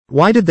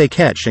Why did they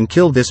catch and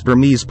kill this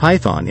Burmese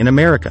python in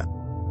America?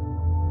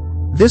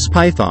 This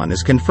python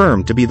is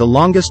confirmed to be the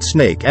longest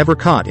snake ever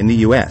caught in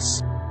the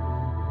U.S.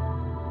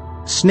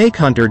 Snake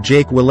hunter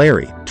Jake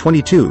Waleri,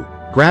 22,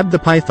 grabbed the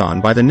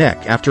python by the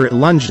neck after it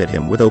lunged at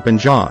him with open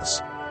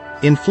jaws.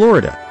 In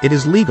Florida, it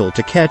is legal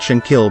to catch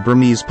and kill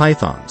Burmese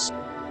pythons.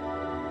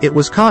 It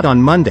was caught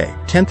on Monday,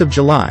 10th of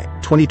July,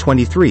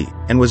 2023,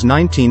 and was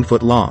 19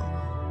 foot long.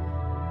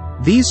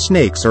 These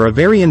snakes are a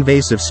very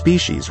invasive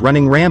species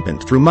running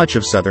rampant through much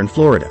of southern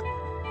Florida.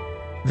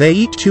 They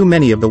eat too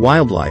many of the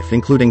wildlife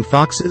including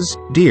foxes,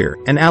 deer,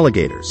 and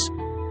alligators.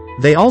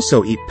 They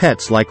also eat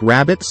pets like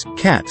rabbits,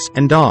 cats,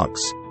 and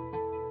dogs.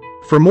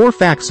 For more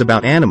facts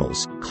about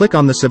animals, click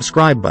on the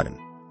subscribe button.